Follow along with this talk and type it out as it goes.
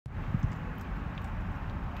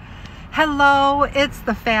Hello, it's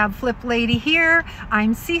the Fab Flip Lady here.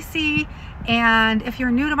 I'm Cece, and if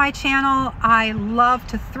you're new to my channel, I love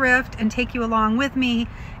to thrift and take you along with me,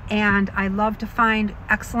 and I love to find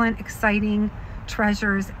excellent, exciting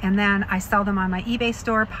treasures, and then I sell them on my eBay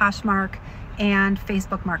store, Poshmark, and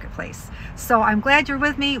Facebook Marketplace. So I'm glad you're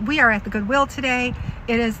with me. We are at the Goodwill today.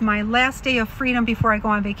 It is my last day of freedom before I go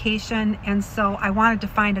on vacation, and so I wanted to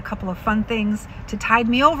find a couple of fun things to tide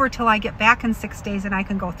me over till I get back in 6 days and I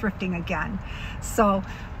can go thrifting again. So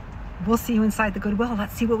we'll see you inside the Goodwill.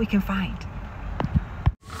 Let's see what we can find.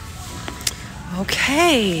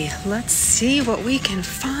 Okay, let's see what we can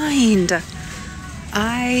find.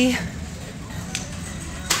 I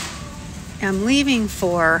am leaving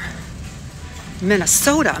for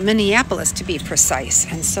Minneapolis to be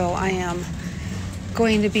precise, and so I am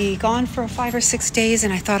going to be gone for 5 or 6 days,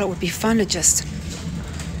 and I thought it would be fun to just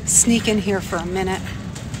sneak in here for a minute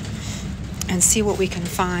and see what we can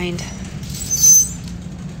find.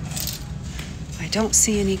 I don't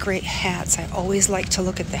see any great hats. I always like to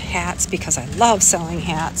look at the hats because I love selling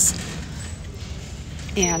hats,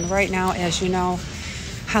 and right now, as you know,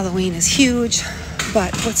 Halloween is huge.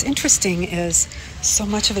 But what's interesting is so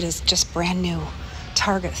much of it is just brand new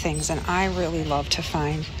Target things, and I really love to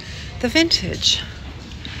find the vintage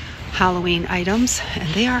Halloween items, and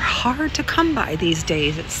they are hard to come by these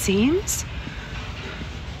days, it seems.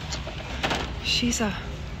 She's a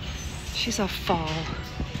fall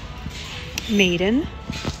maiden.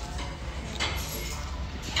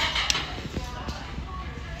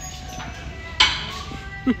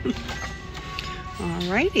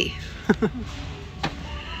 Alrighty.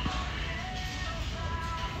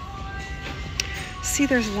 See,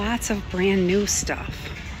 there's lots of brand new stuff,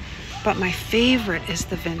 but my favorite is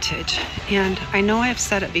the vintage. And I know I've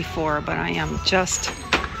said it before, but I am just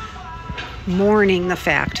mourning the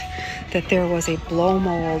fact that there was a blow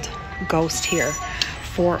mold ghost here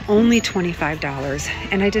for only $25,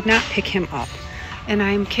 and I did not pick him up. And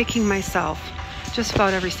I'm kicking myself just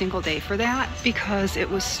about every single day for that because it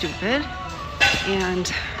was stupid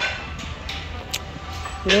and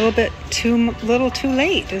a little too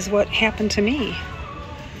late is what happened to me.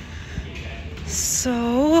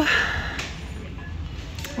 So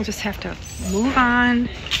we'll just have to move on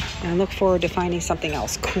and look forward to finding something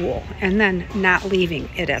else cool and then not leaving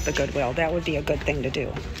it at the Goodwill. That would be a good thing to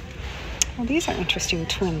do. Well, these are interesting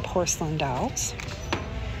twin porcelain dolls.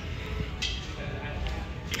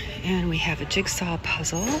 And we have a jigsaw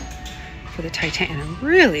puzzle for the Titanic, and a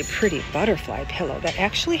really pretty butterfly pillow that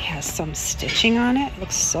actually has some stitching on it. It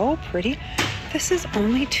looks so pretty. This is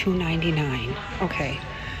only $2.99. Okay.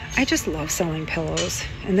 I just love selling pillows,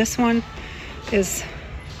 and this one is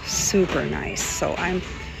super nice, so I'm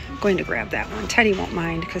going to grab that one. Teddy won't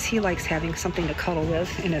mind because he likes having something to cuddle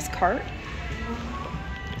with in his cart.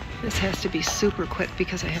 This has to be super quick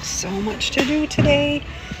because I have so much to do today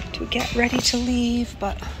to get ready to leave,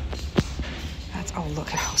 but that's, oh, look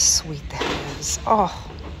at how sweet that is.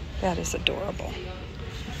 Oh, that is adorable.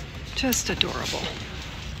 Just adorable.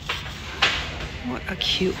 What a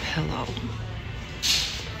cute pillow.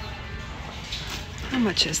 How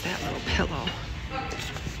much is that little pillow?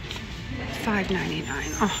 $5.99.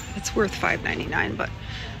 Oh, it's worth $5.99, but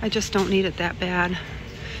I just don't need it that bad.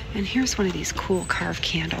 And here's one of these cool carved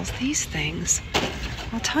candles. These things,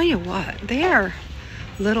 I'll tell you what, they are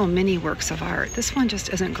little mini works of art. This one just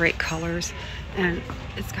isn't great colors, and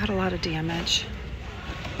it's got a lot of damage,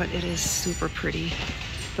 but it is super pretty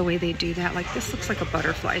the way they do that. Like, this looks like a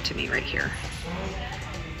butterfly to me right here.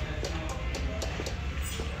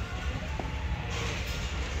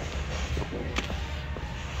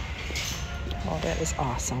 Oh, that is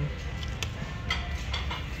awesome.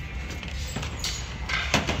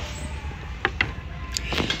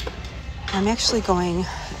 I'm actually going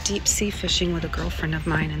deep sea fishing with a girlfriend of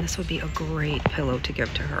mine, and this would be a great pillow to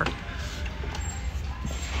give to her.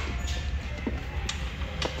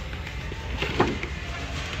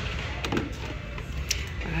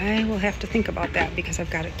 I will have to think about that because I've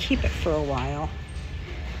got to keep it for a while.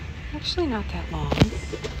 Actually, not that long.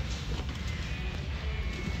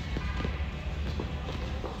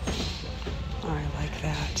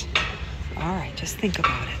 That. All right, just think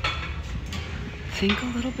about it. Think a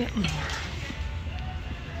little bit more.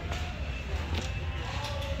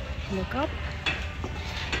 Look up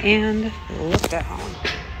and look down.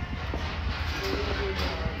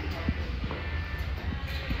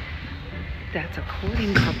 That's a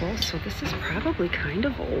courting couple, so this is probably kind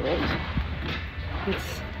of old.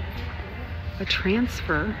 It's a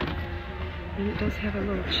transfer, and it does have a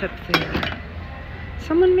little chip there.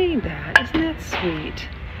 Someone made that. Isn't that sweet?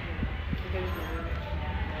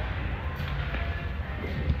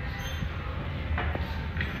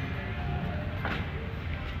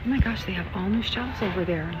 my gosh, they have all new shelves over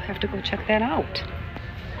there. I'll have to go check that out.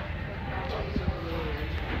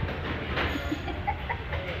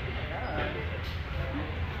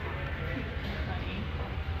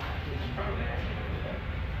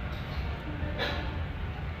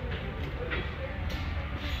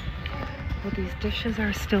 Well, these dishes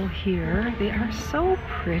are still here. They are so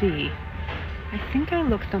pretty. I think I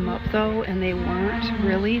looked them up though, and they weren't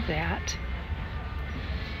really that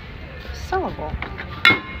sellable.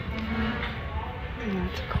 And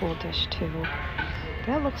that's a cool dish too.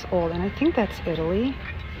 That looks old, and I think that's Italy.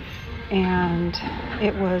 And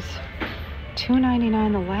it was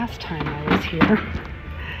 $2.99 the last time I was here.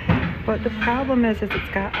 But the problem is it's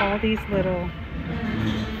got all these little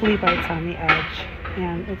flea bites on the edge,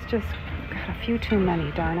 and it's just got a few too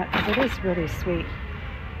many, darn it, because it is really sweet.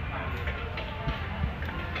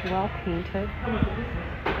 Well painted.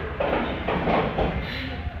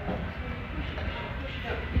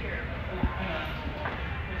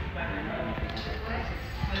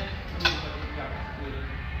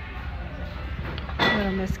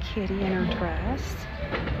 Little Miss Kitty in her dress.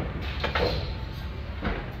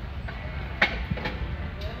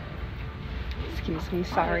 Excuse me,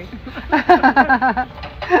 sorry.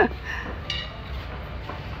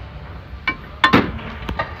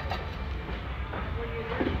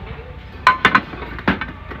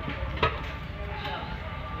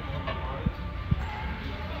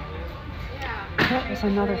 That was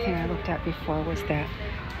another thing I looked at before, was that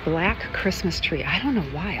black Christmas tree. I don't know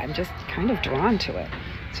why, I'm just kind of drawn to it.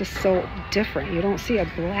 It's just so different. You don't see a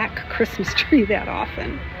black Christmas tree that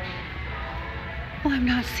often. Well, I'm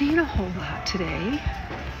not seeing a whole lot today,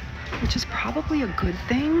 which is probably a good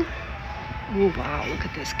thing. Oh wow, look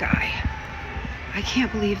at this guy. I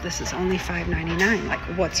can't believe this is only $5.99. Like,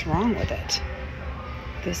 what's wrong with it?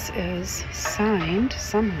 This is signed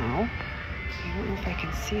somehow. I don't know if I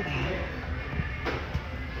can see that.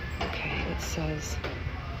 Okay, it says,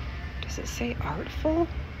 does it say artful?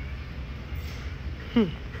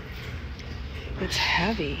 It's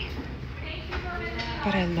heavy.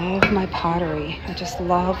 But I love my pottery. I just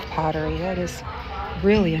love pottery. That is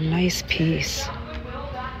really a nice piece.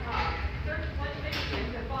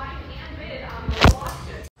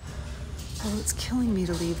 Well, it's killing me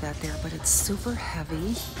to leave that there, but it's super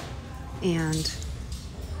heavy and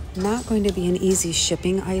not going to be an easy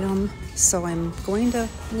shipping item, so I'm going to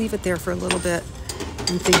leave it there for a little bit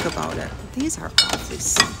and think about it. These are awfully,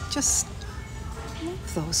 just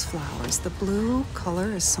love those flowers. The blue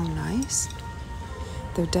color is so nice.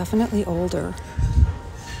 They're definitely older.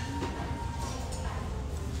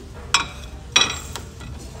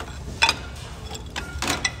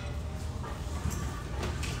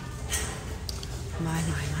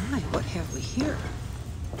 My, what have we here?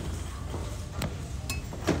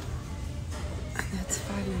 That's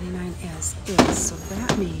 $5.99 as is, so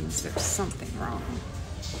that means there's something wrong.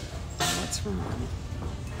 What's wrong?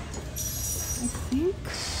 I think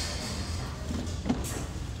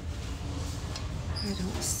I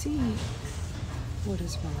don't see what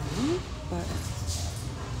is wrong, but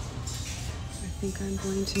I think I'm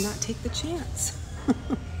going to not take the chance.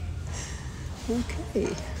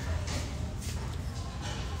 Okay.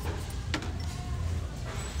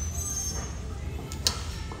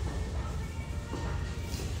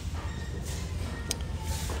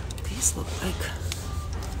 These look like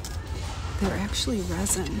they're actually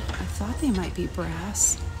resin. I thought they might be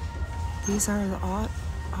brass. These are the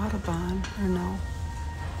Audubon, or no,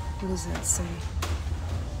 what does that say?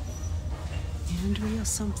 Andrea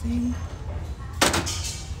something?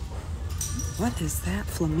 What is that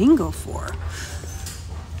flamingo for?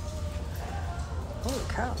 Holy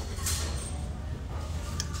cow.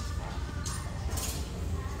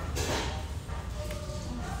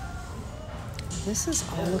 This is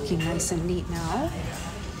all looking nice and neat now.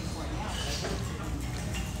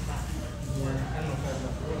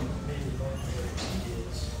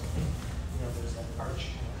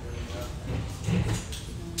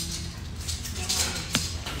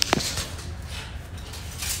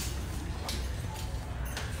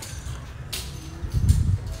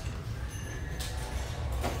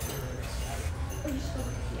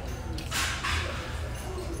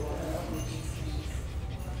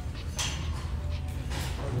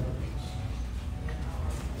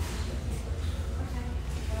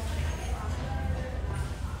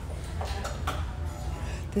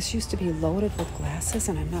 This used to be loaded with glasses,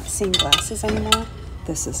 and I'm not seeing glasses anymore.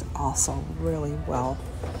 This is also really well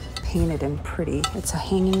painted and pretty. It's a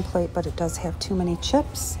hanging plate, but it does have too many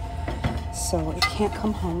chips, so it can't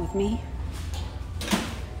come home with me.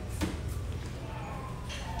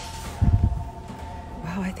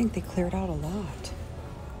 Wow, I think they cleared out a lot.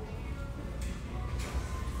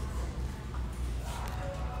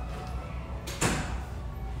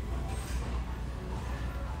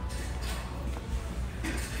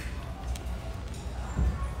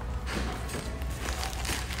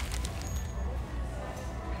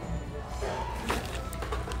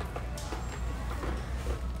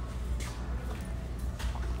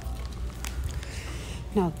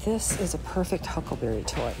 Now this is a perfect Huckleberry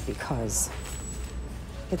toy because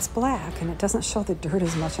it's black and it doesn't show the dirt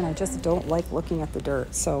as much, and I just don't like looking at the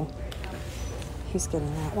dirt. So he's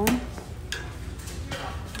getting that one.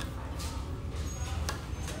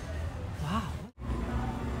 Wow.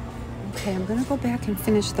 Okay, I'm gonna go back and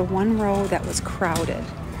finish the one row that was crowded.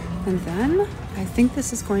 And then I think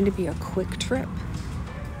this is going to be a quick trip.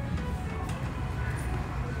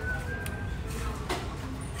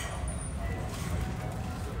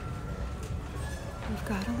 We've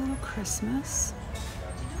got a little Christmas.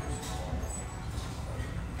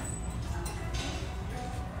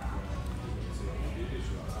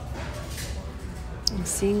 I'm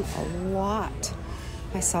seeing a lot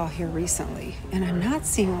I saw here recently, and I'm not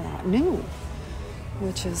seeing a lot new,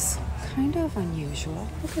 which is kind of unusual.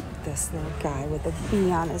 Look at this little guy with a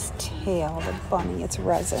bee on his tail, the bunny. It's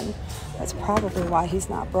resin. That's probably why he's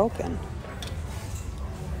not broken.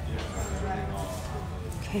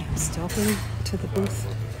 Okay, I'm still getting to the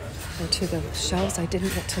booth, or to the shelves I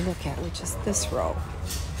didn't get to look at, which is this row.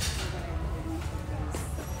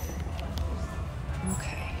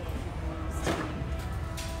 Okay.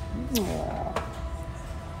 Aww.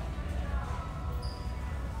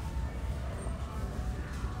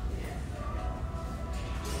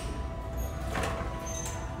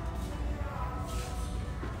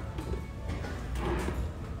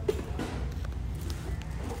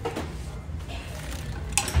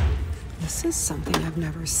 This is something I've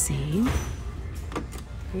never seen.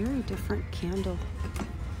 Very different candle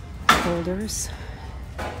holders.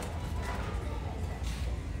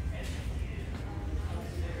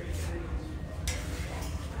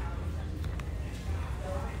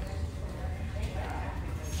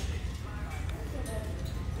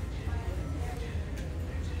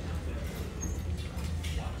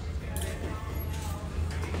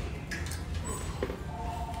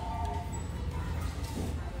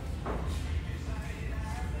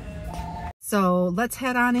 So let's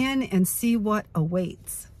head on in and see what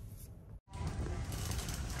awaits.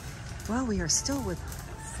 Well, we are still with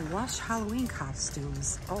flush Halloween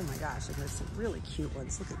costumes. Oh my gosh, and there's some really cute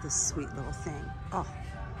ones. Look at this sweet little thing. Oh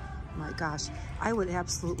my gosh, I would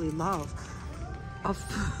absolutely love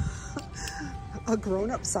a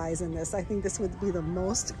grown-up size in this. I think this would be the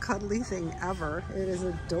most cuddly thing ever. It is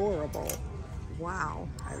adorable. Wow,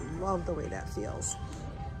 I love the way that feels.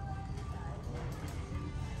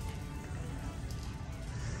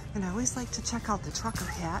 And I always like to check out the trucker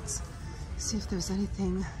hats, see if there's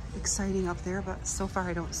anything exciting up there, but so far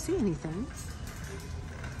I don't see anything.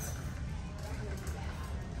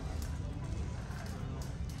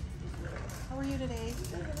 How are you today?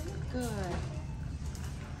 Good.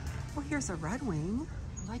 Oh, here's a Red Wing.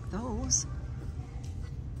 I like those.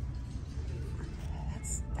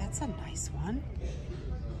 That's a nice one.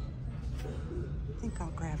 I think I'll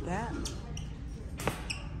grab that.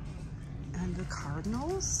 And the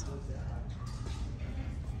Cardinals,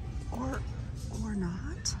 or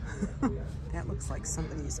not. That looks like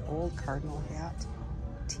somebody's old Cardinal hat.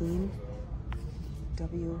 Team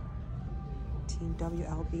WLB.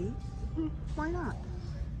 Why not?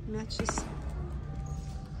 Matches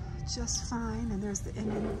just fine. And there's the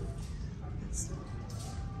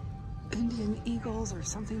Indian Eagles or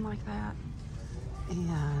something like that.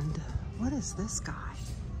 And what is this guy?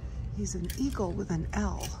 He's an eagle with an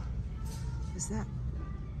L. Is that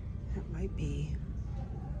might be.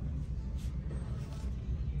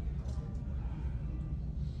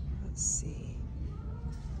 Let's see.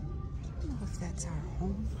 I don't know if that's our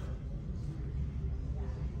home. I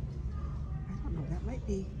don't know, that might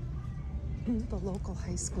be the local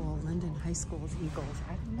high school, Linden High School's Eagles.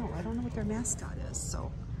 I don't know. I don't know what their mascot is.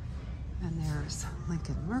 So, and there's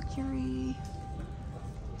Lincoln Mercury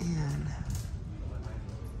and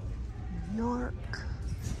New York.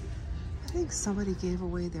 I think somebody gave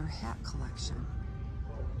away their hat collection.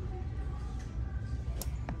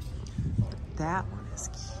 That one is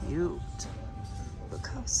cute. Look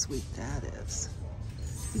how sweet that is.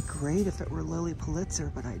 It'd be great if it were Lily Pulitzer,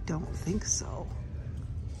 but I don't think so.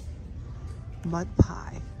 Mud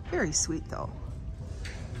pie. Very sweet though.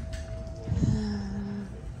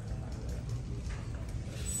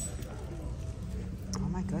 Oh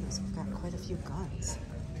my goodness, we've got quite a few guns.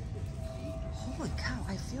 Holy cow,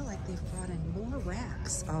 I feel like they've brought in more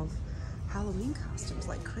racks of Halloween costumes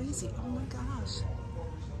like crazy. Oh my gosh.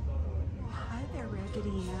 Hi there, Raggedy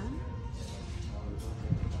Ann.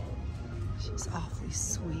 She's awfully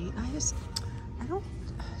sweet.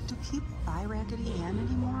 Do people buy Raggedy Ann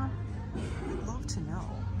anymore? I'd love to know.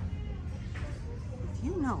 If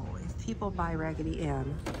you know if people buy Raggedy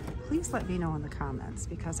Ann, please let me know in the comments,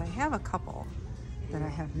 because I have a couple that I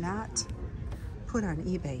have not put on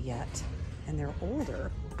eBay yet, and they're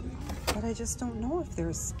older, but I just don't know if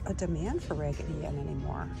there's a demand for Raggedy Ann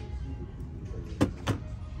anymore.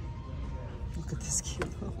 Look at this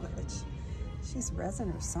cute little witch. She's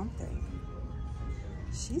resin or something.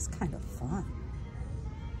 She's kind of fun.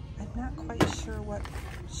 I'm not quite sure what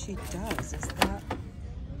she does. Is there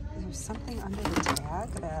something under the tag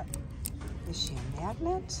that, is she a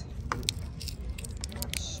magnet? I'm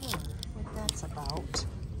not sure what that's about.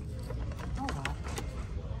 Oh well.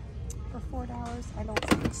 For $4, I don't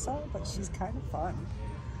think so, but she's kind of fun.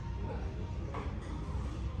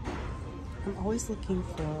 I'm always looking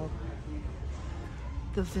for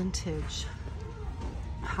the vintage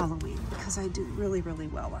Halloween because I do really, really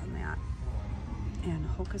well on that. And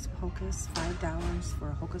Hocus Pocus, $5 for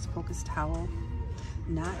a Hocus Pocus towel.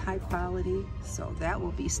 Not high quality, so that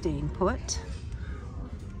will be staying put.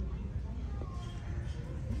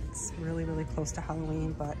 It's really, really close to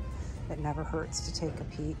Halloween, but it never hurts to take a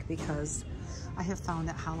peek because I have found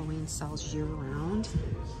that Halloween sells year-round.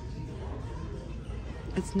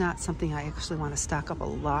 It's not something I actually want to stock up a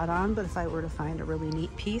lot on, but if I were to find a really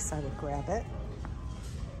neat piece, I would grab it.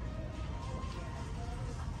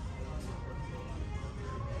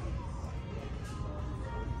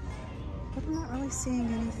 But I'm not really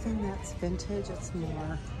seeing anything that's vintage. It's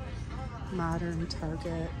more modern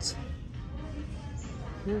Target.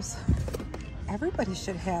 Everybody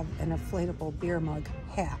should have an inflatable beer mug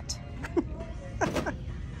hat.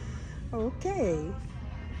 Okay.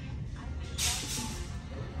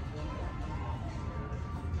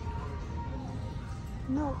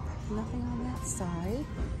 Nope, nothing on that side.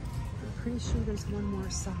 I'm pretty sure there's one more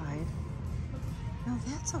side. Now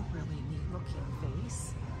that's a really neat looking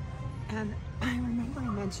vase. And I remember I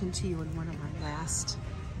mentioned to you in one of my last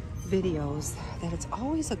videos that it's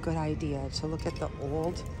always a good idea to look at the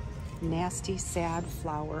old, nasty, sad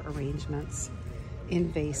flower arrangements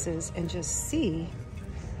in vases and just see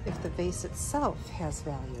if the vase itself has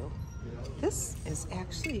value. This is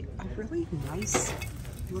actually a really nice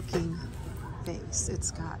looking vase.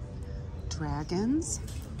 It's got dragons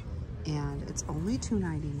and it's only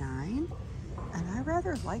 $2.99. And I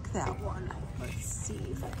rather like that one. Let's see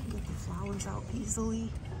if I can get the flowers out easily.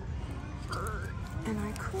 And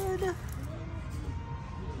I could,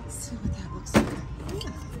 let's see what that looks like.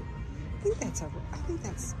 Yeah, I think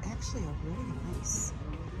that's actually a really nice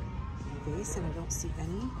vase, and I don't see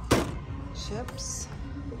any chips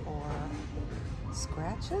or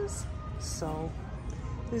scratches. So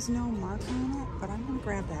there's no mark on it, but I'm gonna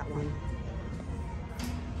grab that one.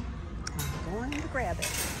 I'm going to grab it.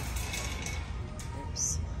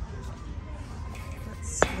 Let's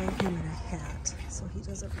throw him in a hat so he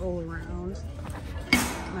doesn't roll around,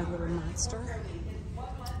 my little monster.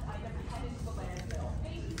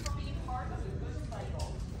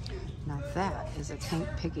 Now that is a pink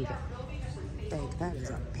piggy bag. That is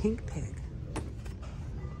a pink pig.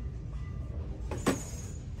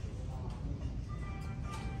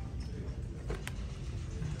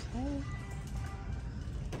 Okay.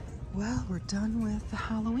 Well, we're done with the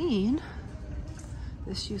Halloween.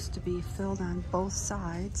 This used to be filled on both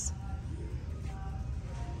sides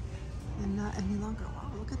and not any longer.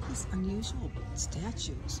 Wow, look at these unusual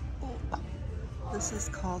statues. Oh, this is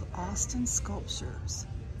called Austin Sculptures.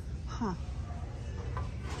 Huh.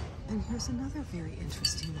 And here's another very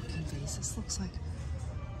interesting looking vase. This looks like,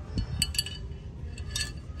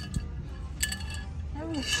 I'm not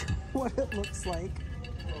really sure what it looks like.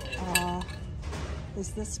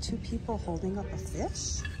 Is this two people holding up a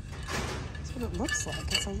fish? What it looks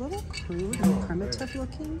like. It's a little crude and primitive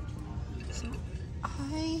looking. So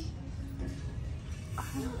I'm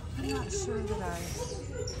not sure that I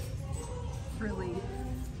really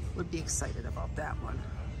would be excited about that one.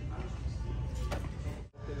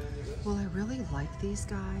 Well, I really like these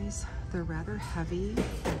guys. They're rather heavy.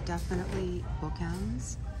 They're definitely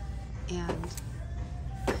bookends. And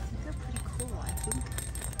I think they're pretty cool. I think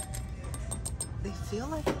they feel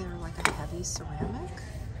like they're like a heavy ceramic.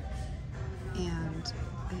 And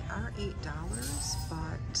they are $8,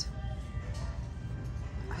 but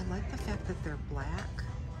I like the fact that they're black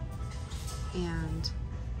and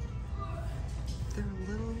they're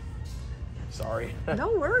a little, sorry.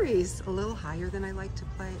 No worries, a little higher than I like to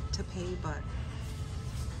pay, but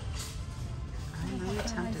I'm really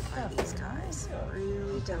tempted by these guys.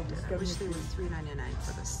 Really tempted. I wish they were $3.99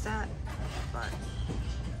 for the set, but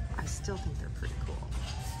I still think they're pretty cool.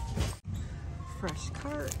 Fresh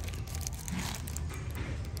cart.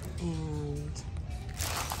 And I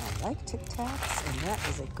like Tic Tacs, and that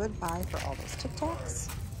is a good buy for all those Tic Tacs.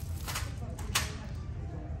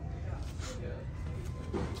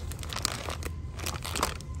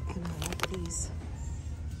 And I like these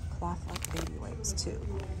cloth-like baby wipes too.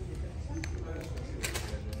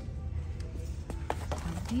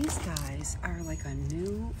 And these guys are like a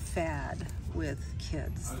new fad with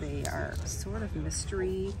kids. They are sort of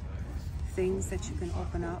mystery things that you can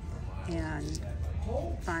open up and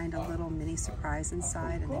find a little mini surprise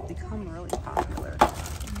inside, and they've become really popular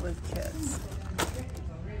with kids.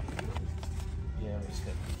 Yeah, we just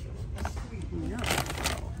got No.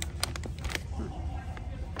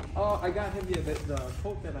 Oh, I got him, yeah, the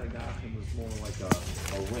coat that I got him was more like a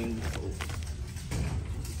ring coat.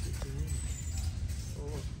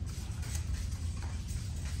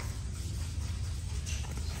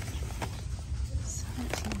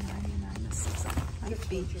 $17.99. This is a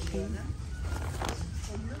baking.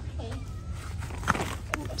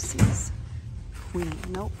 Oopsies. Queen.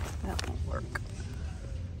 Nope, that won't work.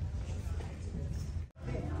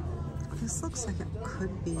 This looks like it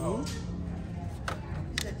could be. Oh,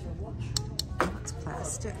 it's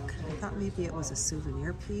plastic. I thought maybe it was a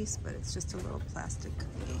souvenir piece, but it's just a little plastic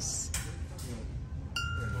piece.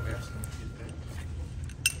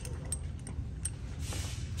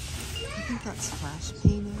 I think that's flash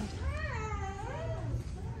painted.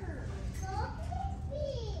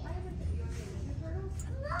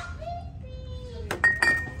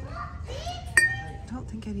 I don't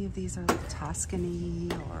think any of these are like Tuscany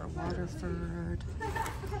or Waterford.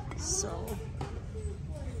 So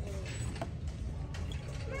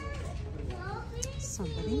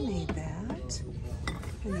somebody made that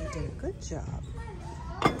and they did a good job.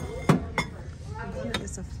 And here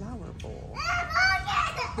is a flower bowl.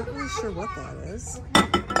 Not really sure what that is.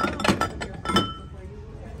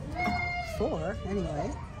 For,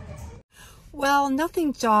 anyway. Well,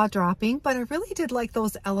 nothing jaw-dropping, but I really did like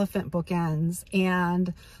those elephant bookends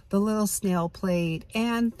and the little snail plate.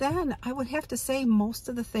 And then I would have to say most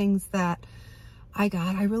of the things that I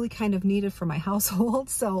got, I really kind of needed for my household.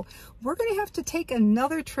 So we're going to have to take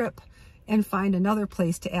another trip and find another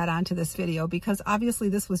place to add on to this video, because obviously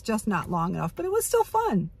this was just not long enough, but it was still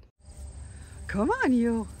fun. Come on,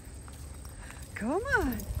 you. Come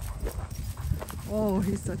on. Oh,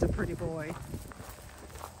 he's such a pretty boy.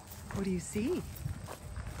 What do you see?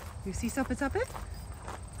 You see something?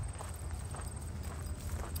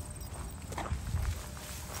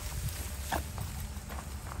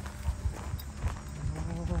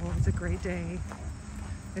 Oh, it's a great day.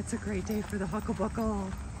 It's a great day for the Hucklebuckle.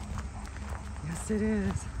 Yes, it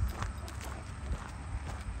is.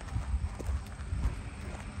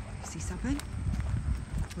 You see something?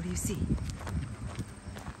 What do you see?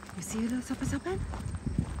 You see a little something?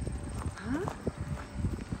 Huh?